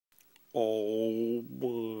Oh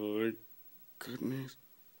my goodness.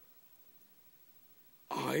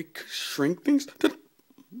 I could shrink things to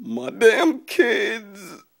my damn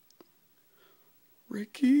kids.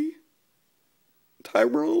 Ricky,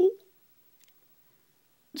 Tyrone,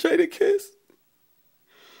 Jadakiss.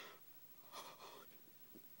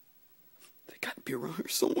 They gotta be around here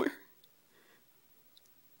somewhere.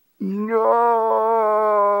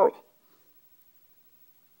 No!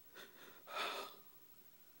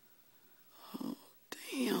 Oh,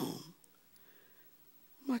 damn.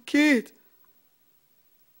 My kid.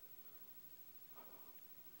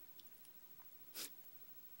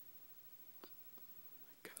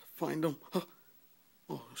 Gotta find them.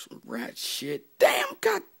 Oh, some rat shit. Damn,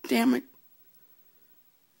 god damn it.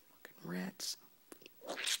 Fucking rats.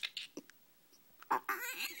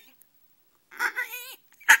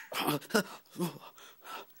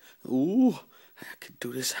 Ooh, I could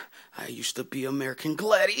do this. I used to be American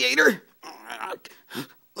Gladiator.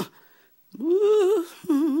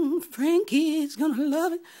 Ooh, Frankie's gonna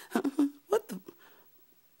love it. What the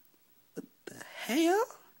hell?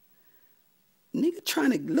 Nigga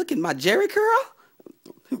trying to look at my Jerry curl?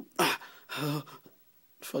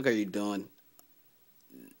 Fuck are you doing?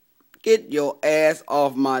 Get your ass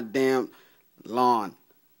off my damn lawn.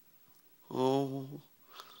 Oh,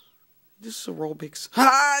 this is aerobics.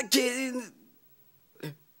 Hi, kid.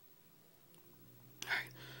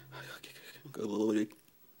 Alright.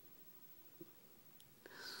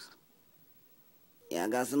 Yeah, I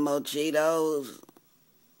got some more Cheetos.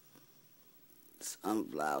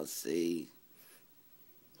 Sunflower seeds.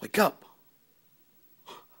 Wake up.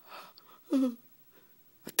 I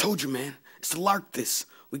told you, man. It's the lark this.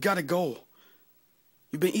 We gotta go.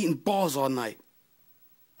 You've been eating balls all night.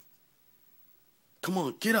 Come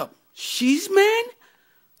on, get up. She's man?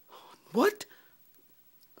 What?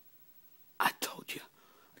 I told you.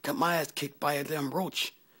 I got my ass kicked by a damn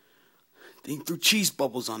roach. They threw cheese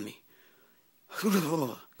bubbles on me.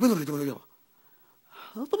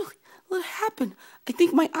 What happened? I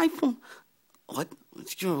think my iPhone... What?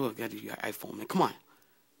 Let's go get your iPhone, man. Come on.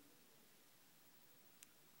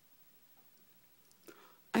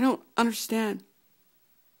 I don't understand.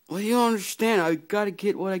 Well, you don't understand. I gotta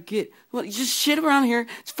get what I get. Well, just shit around here.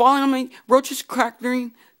 It's falling on me. Roaches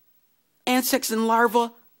crackling. Insects and larvae.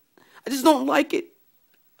 I just don't like it.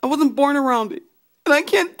 I wasn't born around it. And I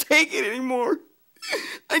can't take it anymore.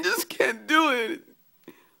 I just can't do it.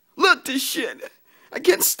 Look this shit. I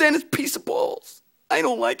can't stand this piece of balls. I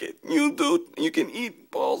don't like it. You do. You can eat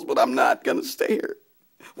balls, but I'm not gonna stay here.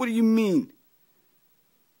 What do you mean?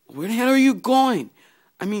 Where the hell are you going?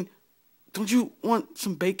 I mean, don't you want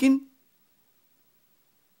some bacon?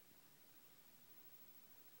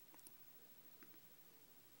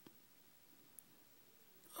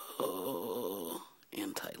 Oh,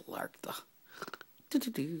 anti-larkta.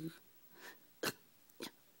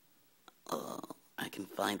 I can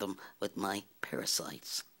find them with my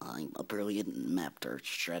parasites. I'm a brilliant mapper,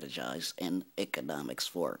 strategize, and economics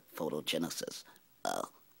for photogenesis.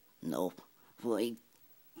 No, wait.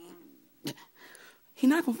 He's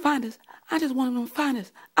not gonna find us. I just want him to find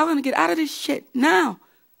us. I'm gonna get out of this shit now.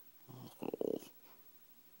 Oh.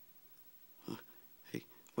 Hey,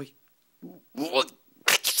 wait. What?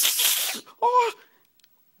 Oh.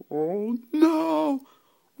 Oh no!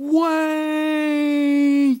 Wait!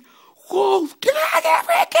 Whoa! Get out of there,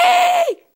 Ricky!